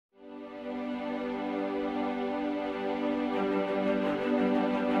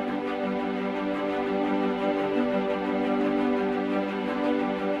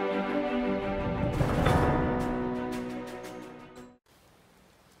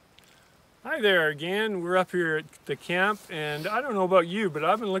Hi there again. We're up here at the camp, and I don't know about you, but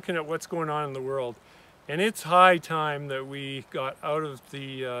I've been looking at what's going on in the world. And it's high time that we got out of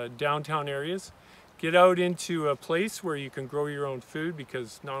the downtown areas, get out into a place where you can grow your own food,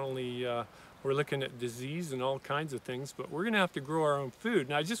 because not only we're looking at disease and all kinds of things, but we're going to have to grow our own food.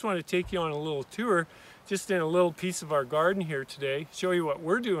 And I just want to take you on a little tour, just in a little piece of our garden here today, show you what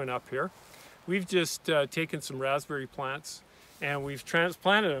we're doing up here. We've just taken some raspberry plants and we've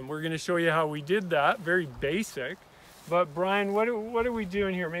transplanted them. We're going to show you how we did that, very basic. But Brian, what are we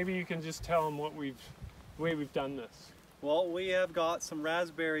doing here? Maybe you can just tell them the way we've done this. Well, we have got some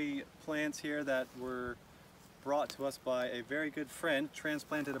raspberry plants here that were brought to us by a very good friend,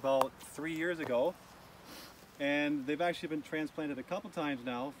 transplanted about 3 years ago. And they've actually been transplanted a couple times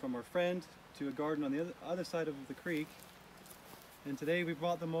now, from our friend to a garden on the other side of the creek. And today we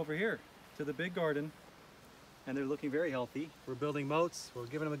brought them over here to the big garden, and they're looking very healthy. We're building moats, we're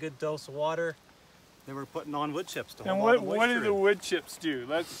giving them a good dose of water, then we're putting on wood chips to hold all the moisture. And what do the wood chips do?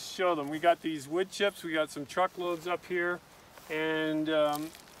 Let's show them. We got these wood chips, we got some truckloads up here, and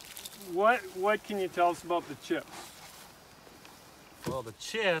what can you tell us about the chips? Well, the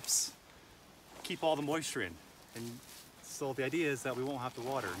chips keep all the moisture in, and so the idea is that we won't have to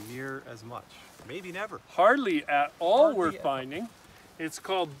water near as much, maybe never. Hardly at all, we're finding. It's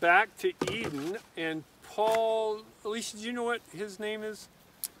called Back to Eden, and Paul, Alicia, do you know what his name is?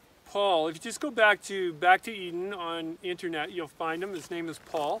 Paul. If you just go back to Eden on internet, you'll find him. His name is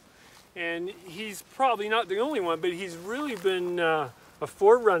Paul, and he's probably not the only one, but he's really been a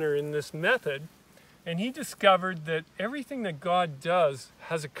forerunner in this method, and he discovered that everything that God does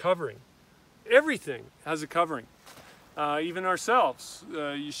has a covering. Everything has a covering, even ourselves.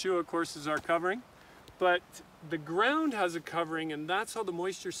 Yeshua, of course, is our covering, but the ground has a covering, and that's how the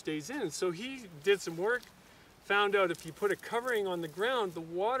moisture stays in. So he did some work, found out if you put a covering on the ground, the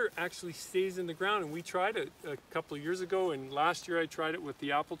water actually stays in the ground. And we tried it a couple of years ago, and last year I tried it with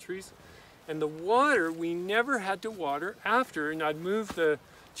the apple trees. And the water, we never had to water after, and I'd move the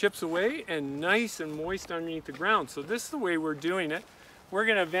chips away and nice and moist underneath the ground. So this is the way we're doing it. We're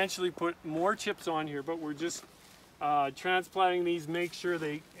going to eventually put more chips on here, but we're just transplanting these, make sure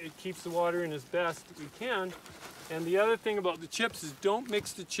it keeps the water in as best we can. And the other thing about the chips is don't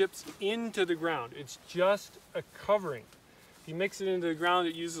mix the chips into the ground. It's just a covering. If you mix it into the ground,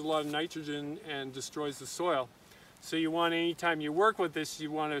 it uses a lot of nitrogen and destroys the soil. So you want, anytime you work with this, you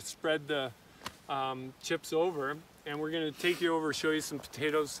want to spread the chips over. And we're going to take you over, show you some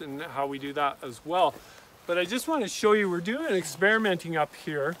potatoes and how we do that as well. But I just want to show you, we're doing experimenting up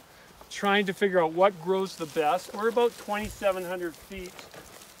here, trying to figure out what grows the best. We're about 2,700 feet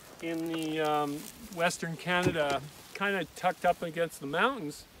in the Western Canada, kind of tucked up against the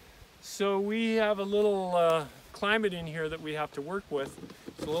mountains. So we have a little climate in here that we have to work with.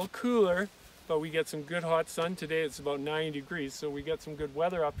 It's a little cooler, but we get some good hot sun today. It's about 90 degrees, so we get some good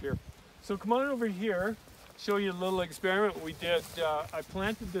weather up here. So come on over here, show you a little experiment we did. I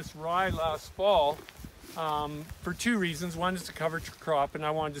planted this rye last fall for two reasons. One is to cover crop, and I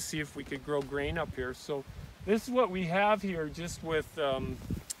wanted to see if we could grow grain up here. So this is what we have here, just with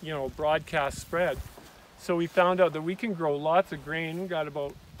you know, broadcast spread. So we found out that we can grow lots of grain. We've got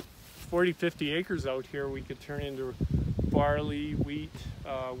about 40-50 acres out here we could turn into barley, wheat,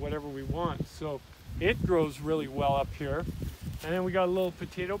 whatever we want. So it grows really well up here. And then we got a little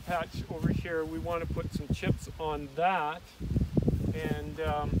potato patch over here. We want to put some chips on that. And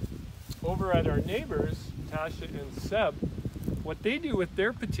over at our neighbors, Tasha and Seb, what they do with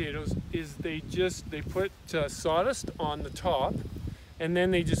their potatoes is they put sawdust on the top, and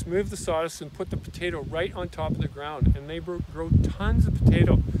then they just move the sawdust and put the potato right on top of the ground, and they grow tons of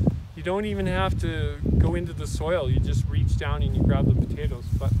potato. You don't even have to go into the soil. You just reach down and you grab the potatoes.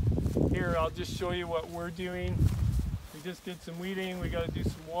 But here, I'll just show you what we're doing. We just did some weeding. We got to do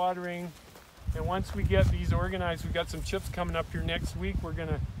some watering. And once we get these organized, we got some chips coming up here next week. We're going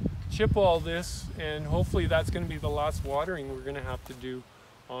to chip all this, and hopefully that's going to be the last watering we're going to have to do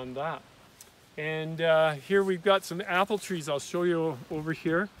on that. And here we've got some apple trees. I'll show you over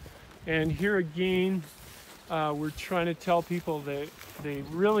here. And here again, we're trying to tell people that they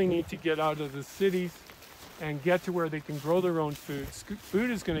really need to get out of the cities and get to where they can grow their own food.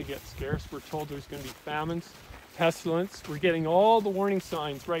 Food is going to get scarce. We're told there's going to be famines, pestilence. We're getting all the warning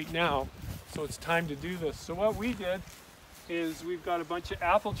signs right now, so it's time to do this. So what we did is we've got a bunch of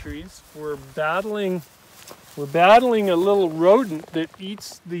apple trees. We're battling a little rodent that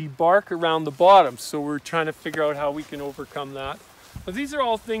eats the bark around the bottom. So we're trying to figure out how we can overcome that. But these are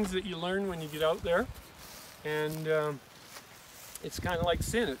all things that you learn when you get out there. And it's kind of like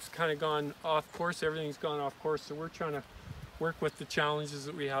sin. It's kind of gone off course. Everything's gone off course. So we're trying to work with the challenges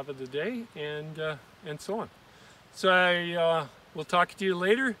that we have of the day, and so on. So I will talk to you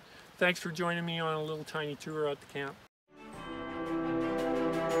later. Thanks for joining me on a little tiny tour at the camp.